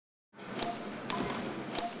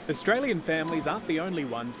Australian families aren't the only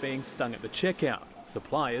ones being stung at the checkout.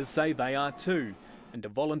 Suppliers say they are too, and a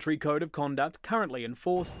voluntary code of conduct currently in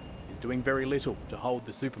force is doing very little to hold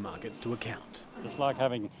the supermarkets to account. It's like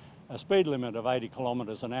having a speed limit of 80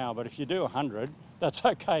 kilometres an hour, but if you do 100, that's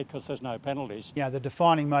okay because there's no penalties. You know, the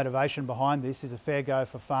defining motivation behind this is a fair go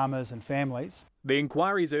for farmers and families. The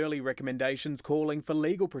inquiry's early recommendations calling for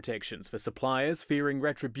legal protections for suppliers fearing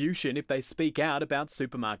retribution if they speak out about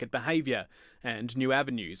supermarket behaviour, and new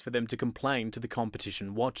avenues for them to complain to the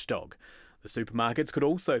competition watchdog. The supermarkets could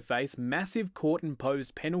also face massive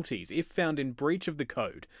court-imposed penalties if found in breach of the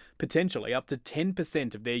code, potentially up to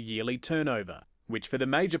 10% of their yearly turnover, which for the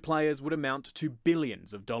major players would amount to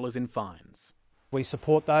billions of dollars in fines. We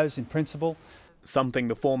support those in principle. Something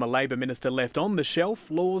the former Labor Minister left on the shelf,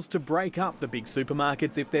 laws to break up the big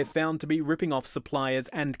supermarkets if they're found to be ripping off suppliers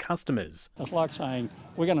and customers. It's like saying,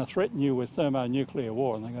 we're going to threaten you with thermonuclear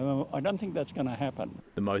war, and they go, I don't think that's going to happen.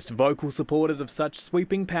 The most vocal supporters of such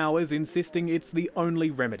sweeping powers insisting it's the only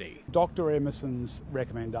remedy. Dr Emerson's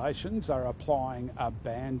recommendations are applying a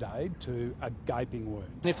band-aid to a gaping wound.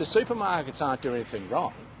 And if the supermarkets aren't doing anything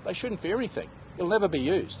wrong, they shouldn't fear anything. It'll never be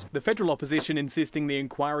used. The federal opposition insisting the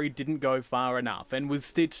inquiry didn't go far enough and was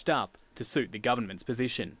stitched up to suit the government's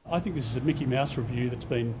position. I think this is a Mickey Mouse review that's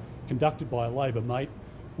been conducted by a Labor mate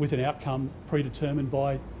with an outcome predetermined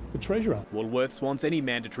by the Treasurer. Woolworths wants any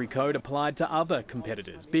mandatory code applied to other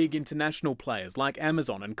competitors, big international players like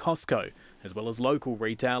Amazon and Costco, as well as local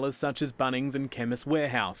retailers such as Bunnings and Chemist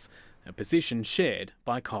Warehouse, a position shared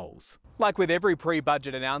by Coles. Like with every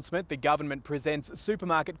pre-budget announcement, the government presents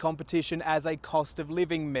supermarket competition as a cost of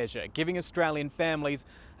living measure, giving Australian families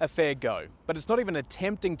a fair go. But it's not even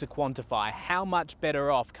attempting to quantify how much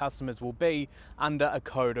better off customers will be under a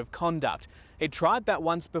code of conduct. It tried that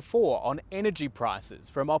once before on energy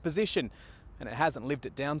prices from opposition, and it hasn't lived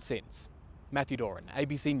it down since. Matthew Doran,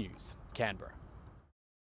 ABC News, Canberra.